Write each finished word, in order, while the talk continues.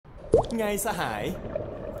Zahai,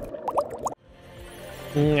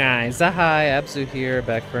 Absu here,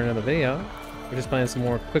 back for another video. We're just playing some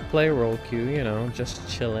more quick play roll queue, you know, just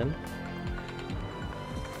chilling.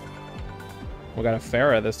 We got a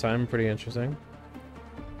Pharah this time, pretty interesting.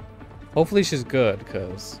 Hopefully she's good,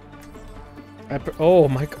 because... Oh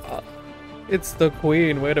my god. It's the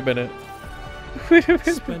queen, wait a minute.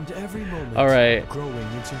 Spend every moment Alright. growing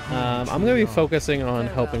into I'm gonna be focusing on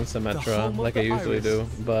helping Symmetra like I usually do,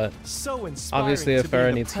 but obviously if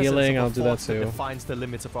Pharah needs healing, I'll do that too. Defines the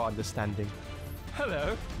limits of our understanding.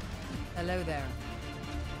 Hello. Hello there.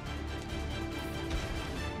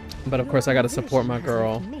 But of course I gotta support my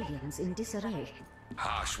girl.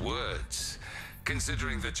 Harsh words,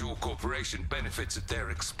 considering that your corporation benefits at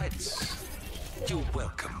their expense. You're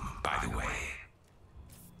welcome, by the way.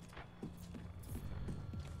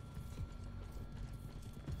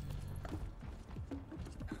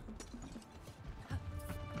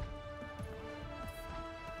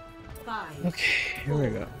 Okay, here we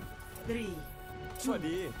go. 3, 2,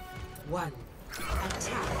 1.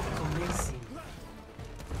 Attack commencing.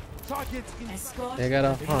 They got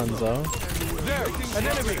a Hanzo. There, an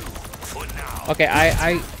enemy. Okay,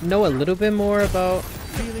 I know a little bit more about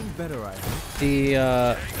Feeling better, I think.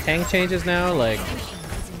 the tank changes now. Like,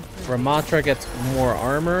 Ramatra gets more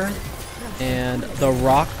armor, and the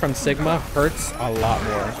rock from Sigma hurts a lot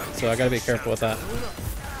more. So I gotta be careful with that.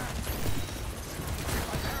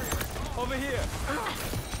 Over here.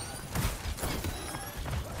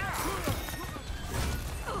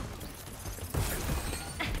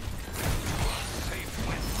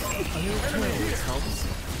 A little careless helps.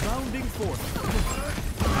 Rounding forth.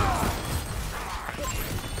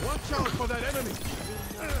 Watch out for that enemy.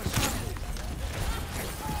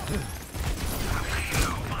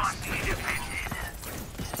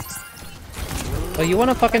 Oh, you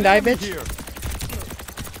wanna fucking die, bitch? Here.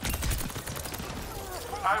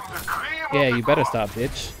 Yeah, you better stop,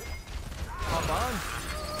 bitch. Hop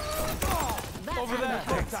on. Over there.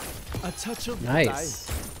 A touch of Nice.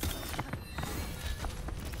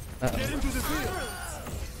 Get into the field.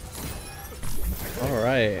 All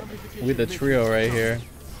right, we the trio right here.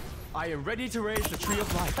 I am ready to raise the tree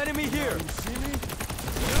of life. Enemy here. See me?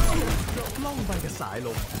 Long by the side.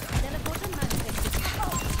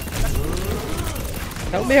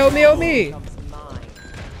 Help me, help me, help me!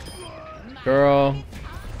 Girl,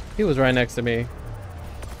 he was right next to me.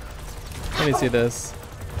 Let me see this.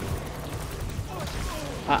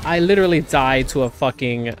 I literally died to a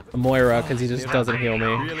fucking Moira because he just doesn't heal me.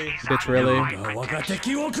 Really? Bitch, really?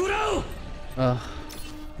 Ugh,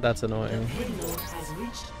 that's annoying.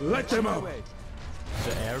 Let them out.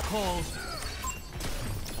 The air calls.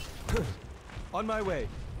 On my way.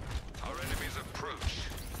 Our enemies approach.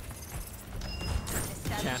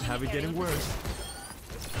 Can't have it getting worse.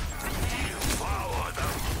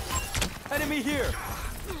 Enemy here.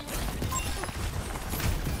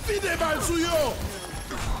 We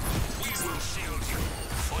will shield you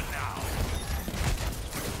for now.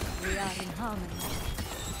 We are in harmony.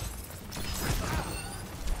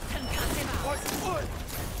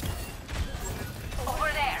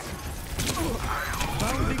 Over there.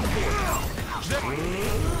 Bounding forward.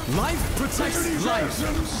 Life protects life.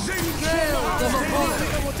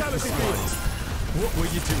 What were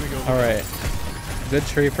you doing over All right, good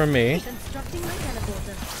tree from me. Constructing my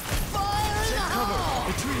teleporter. cover?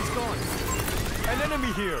 The tree's gone. An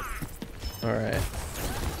enemy here. All right.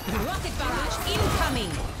 Rocket barrage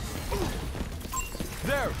incoming.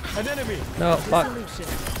 There, an enemy. No, fuck.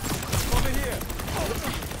 Over here.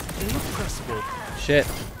 They look pressable. Shit.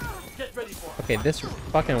 Get ready for Okay, this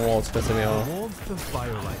fucking wall's pissing me off. warmth of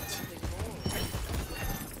firelight.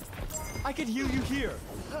 I can heal you here.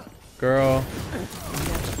 Girl.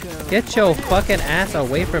 Get your fucking ass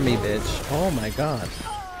away from me, bitch. Oh my god.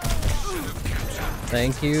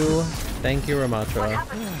 Thank you. Thank you, Ramatra.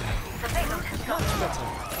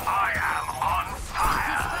 I am on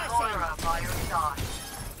fire.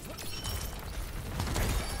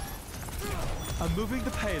 I'm moving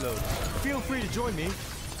the payload. Feel free to join me.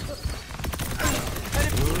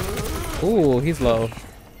 Ooh, he's low.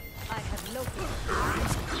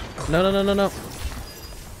 No, no, no, no, no.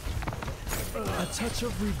 A touch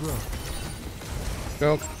of regrowth.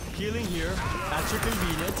 Girl, Healing here at your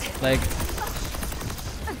convenience. like,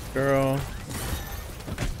 girl.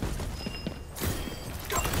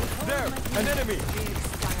 There, an enemy.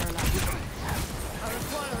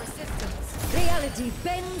 Reality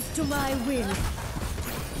bends to my will.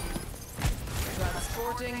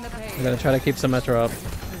 I'm gonna try to keep Symmetra up.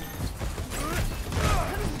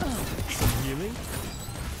 Some healing.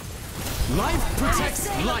 Life protects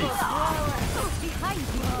life. Behind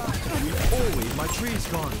you. My tree's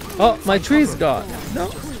gone. Oh, my tree's gone. No.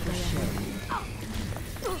 You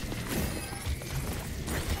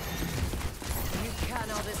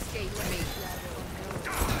cannot escape me.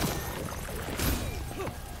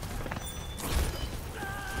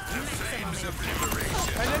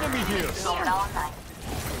 An enemy here.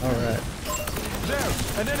 Alright. There,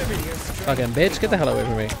 an enemy. Fucking bitch, get the hell away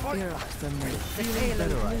from me. Feeling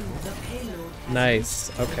better, right? Nice.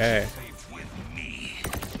 Okay.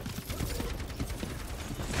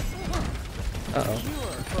 Uh-oh.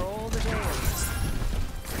 For all the days.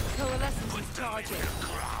 Coalescence is charging.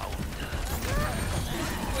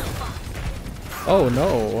 Oh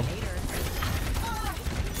no.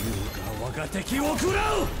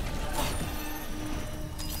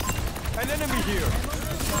 An enemy here.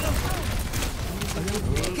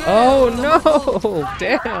 Oh no!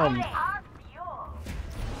 Damn!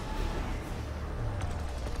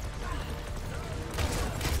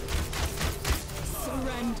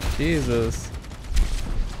 Jesus.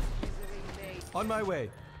 On my way.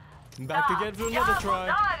 Back again for another try.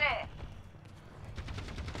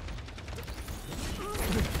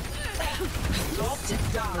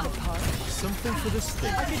 Something for the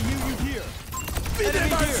stick. I can hear you here.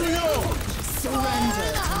 Enemy here. Surrender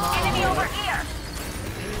to my Enemy over here!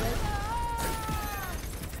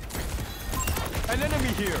 An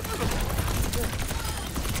enemy here.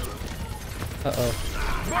 Uh-oh.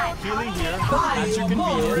 Healing here. At your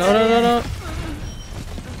convenience. No, no, no, no.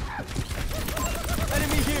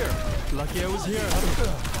 Enemy here. Lucky I was here.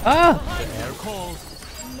 Ah! The air calls.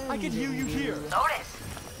 I can hear you here. Notice!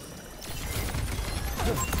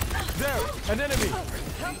 There, an enemy.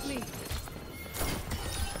 help me.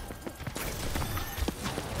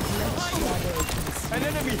 An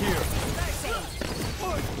enemy here.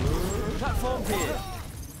 Platform here.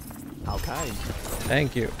 How kind.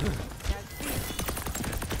 Thank you.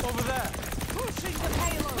 Over there. Pushing the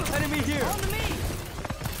payload. Enemy here. On me.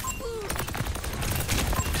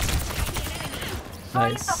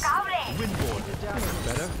 Nice. Windboard.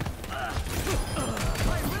 Better.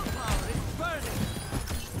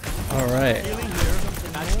 Alright. Healing here.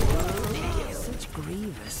 Such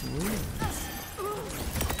grievous wounds.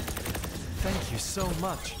 Thank you so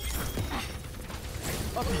much.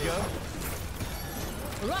 Up you go.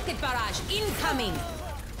 Rocket barrage incoming.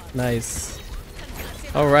 Nice.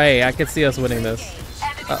 Alright, I can see us winning this.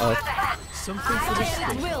 Uh-oh. Something for the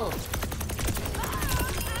At stick. will.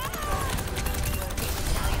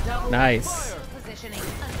 Nice. Positioning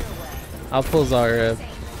underway. I'll pull Zarya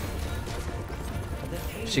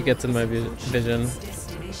if she gets in my vision.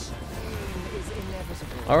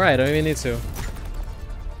 Alright, I don't even need to.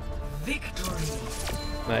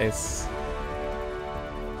 Nice.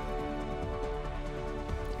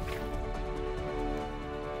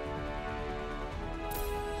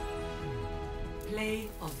 Play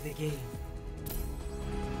of the game.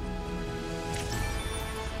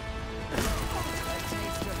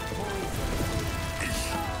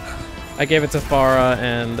 I gave it to Pharah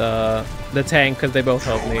and the tank because they both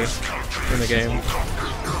helped me in the game.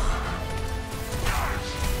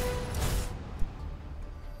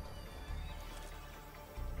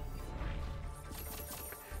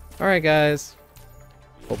 Alright guys,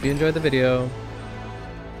 hope you enjoyed the video.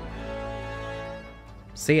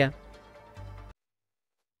 See ya.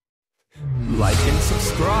 Like and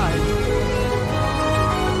subscribe.